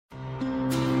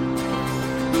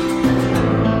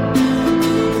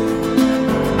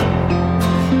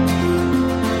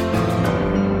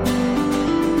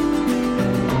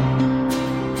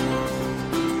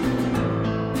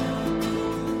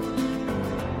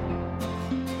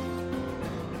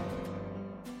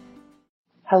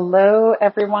Hello,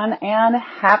 everyone, and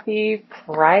happy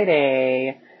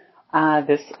Friday.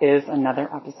 This is another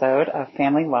episode of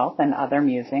Family Wealth and Other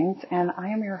Musings, and I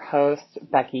am your host,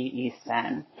 Becky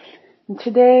Easton. And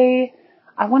today,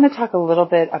 I want to talk a little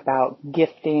bit about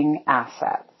gifting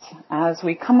assets. As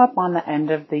we come up on the end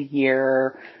of the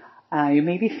year, you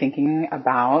may be thinking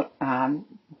about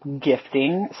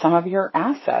gifting some of your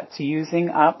assets, using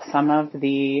up some of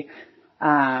the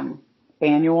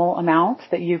annual amounts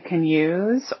that you can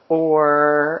use,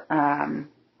 or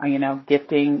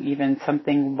gifting even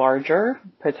something larger,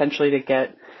 potentially to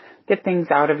get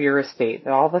things out of your estate,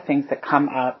 all the things that come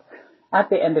up at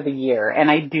the end of the year.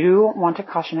 And I do want to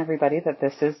caution everybody that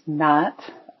this is not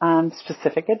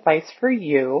specific advice for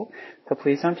you, so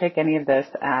please don't take any of this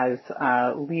as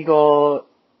legal,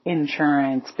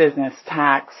 insurance, business,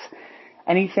 tax,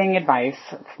 anything advice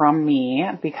from me,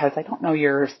 because I don't know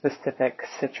your specific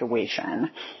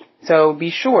situation. So be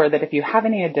sure that if you have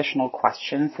any additional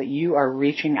questions, that you are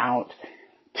reaching out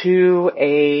to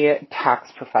a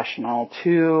tax professional,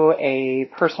 to a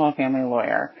personal family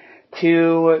lawyer,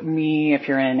 to me if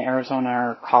you're in Arizona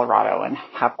or Colorado and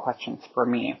have questions for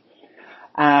me.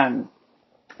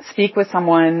 Speak with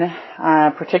someone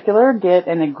particular, get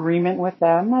an agreement with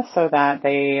them so that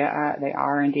they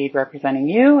are indeed representing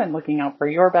you and looking out for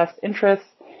your best interests.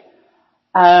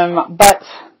 But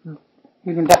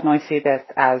you can definitely see this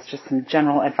as just some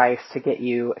general advice to get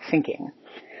you thinking.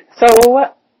 So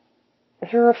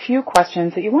here are a few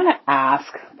questions that you want to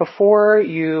ask before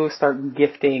you start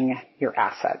gifting your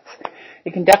assets.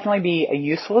 It can definitely be a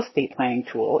useful estate planning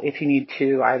tool if you need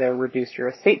to either reduce your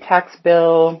estate tax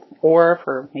bill or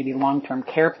for maybe long-term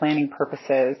care planning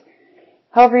purposes.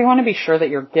 However, you want to be sure that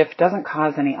your gift doesn't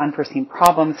cause any unforeseen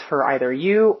problems for either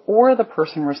you or the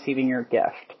person receiving your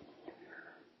gift.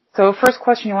 So first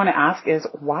question you want to ask is,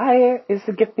 why is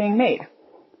the gift being made?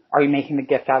 Are you making the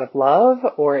gift out of love,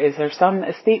 or is there some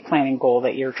estate planning goal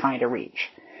that you're trying to reach?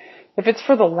 If it's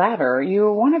for the latter, you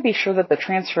want to be sure that the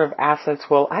transfer of assets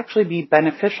will actually be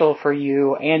beneficial for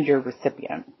you and your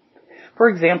recipient. For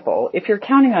example, if you're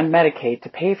counting on Medicaid to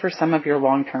pay for some of your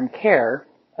long-term care,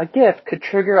 a gift could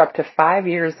trigger up to 5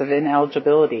 years of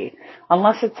ineligibility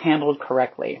unless it's handled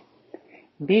correctly.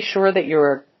 Be sure that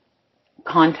you're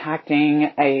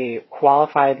contacting a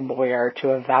qualified lawyer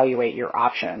to evaluate your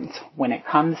options when it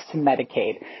comes to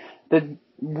Medicaid. The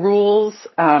rules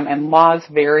and laws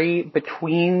vary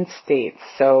between states,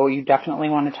 so you definitely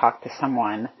want to talk to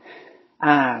someone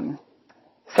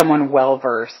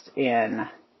well-versed in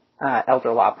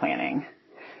elder law planning.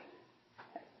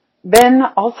 Then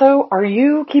also, are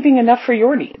you keeping enough for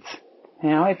your needs?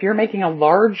 If you're making a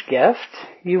large gift,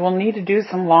 you will need to do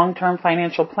some long-term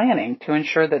financial planning to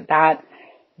ensure that that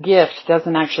gift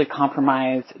doesn't actually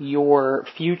compromise your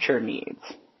future needs.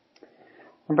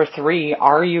 Number 3,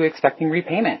 are you expecting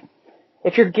repayment?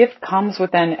 If your gift comes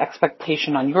with an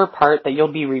expectation on your part that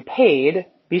you'll be repaid,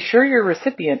 be sure your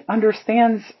recipient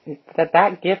understands that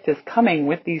that gift is coming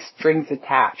with these strings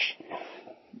attached.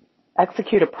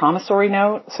 Execute a promissory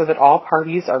note so that all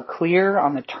parties are clear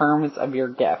on the terms of your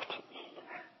gift.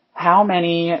 How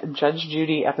many Judge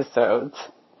Judy episodes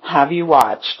have you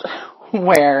watched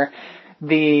where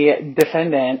the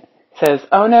defendant says,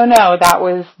 oh, no, that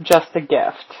was just a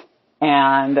gift,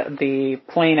 and the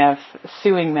plaintiff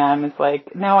suing them is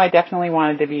like, no, I definitely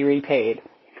wanted to be repaid?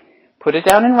 Put it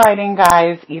down in writing,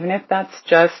 guys, even if that's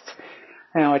just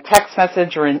a text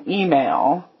message or an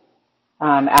email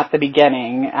at the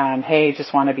beginning. Hey,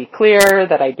 just want to be clear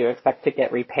that I do expect to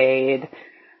get repaid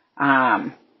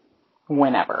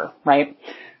whenever, right?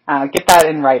 Get that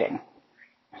in writing.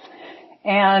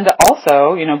 And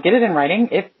also, get it in writing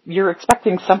if you're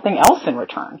expecting something else in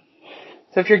return.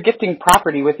 So if you're gifting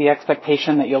property with the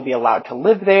expectation that you'll be allowed to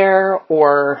live there,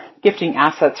 or gifting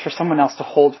assets for someone else to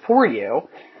hold for you,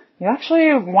 you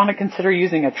actually want to consider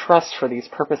using a trust for these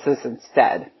purposes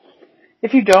instead.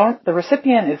 If you don't, the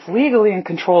recipient is legally in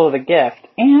control of the gift,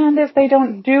 and if they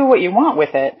don't do what you want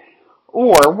with it,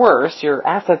 or worse, your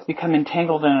assets become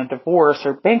entangled in a divorce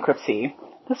or bankruptcy,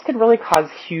 this could really cause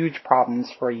huge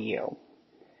problems for you.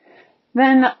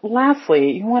 Then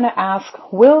lastly, you want to ask,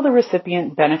 will the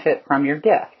recipient benefit from your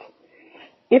gift?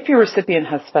 If your recipient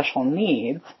has special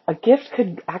needs, a gift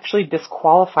could actually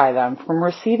disqualify them from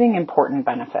receiving important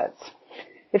benefits.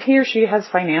 If he or she has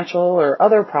financial or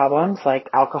other problems like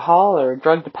alcohol or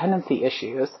drug dependency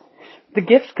issues, the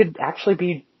gift could actually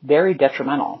be very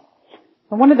detrimental.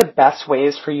 And one of the best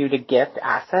ways for you to gift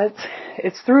assets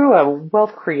is through a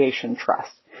wealth creation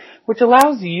trust, which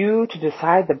allows you to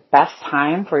decide the best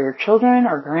time for your children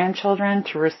or grandchildren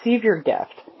to receive your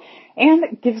gift.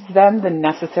 and gives them the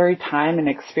necessary time and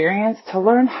experience to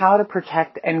learn how to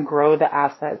protect and grow the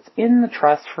assets in the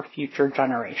trust for future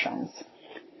generations.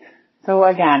 So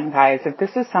again, guys, if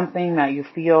this is something that you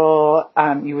feel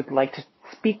you would like to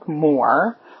speak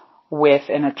more with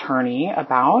an attorney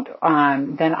about,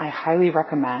 then I highly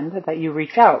recommend that you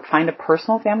reach out. Find a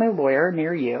personal family lawyer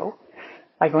near you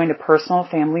by going to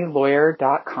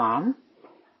personalfamilylawyer.com.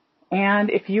 And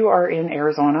if you are in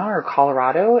Arizona or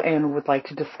Colorado and would like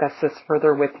to discuss this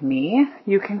further with me,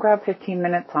 you can grab 15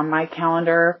 minutes on my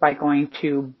calendar by going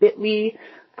to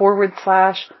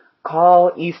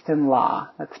bit.ly/call Easton Law.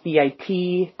 That's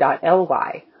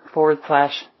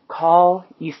bit.ly/call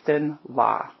Easton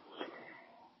Law.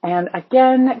 And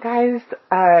again, guys,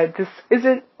 this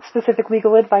isn't specific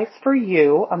legal advice for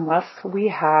you unless we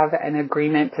have an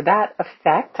agreement to that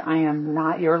effect. I am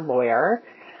not your lawyer,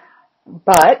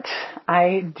 but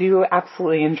I do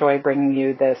absolutely enjoy bringing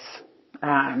you this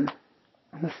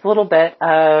little bit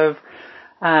of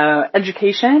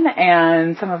education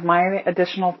and some of my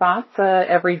additional thoughts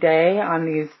every day on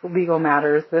these legal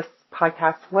matters. This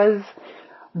podcast was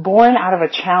born out of a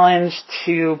challenge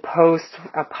to post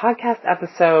a podcast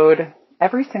episode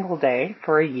every single day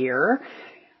for a year.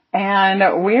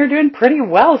 And we are doing pretty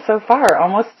well so far,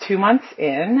 almost 2 months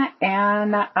in.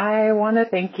 And I want to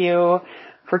thank you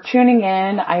for tuning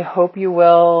in. I hope you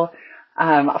will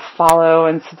follow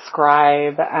and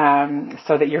subscribe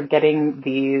so that you're getting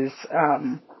these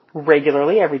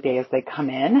regularly every day as they come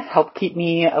in. Help keep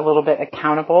me a little bit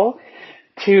accountable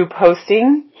to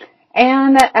posting.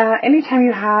 And anytime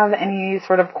you have any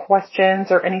sort of questions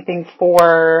or anything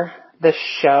for the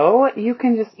show, you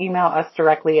can just email us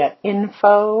directly at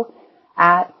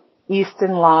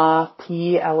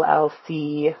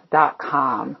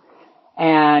info@eastonlawpllc.com.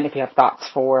 And if you have thoughts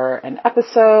for an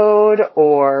episode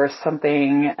or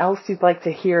something else you'd like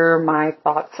to hear my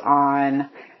thoughts on,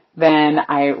 then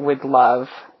I would love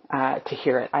to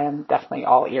hear it. I am definitely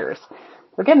all ears.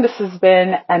 Again, this has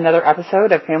been another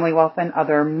episode of Family Wealth and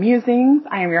Other Musings.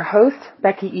 I am your host,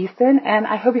 Becky Easton, and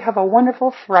I hope you have a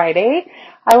wonderful Friday.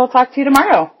 I will talk to you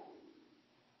tomorrow.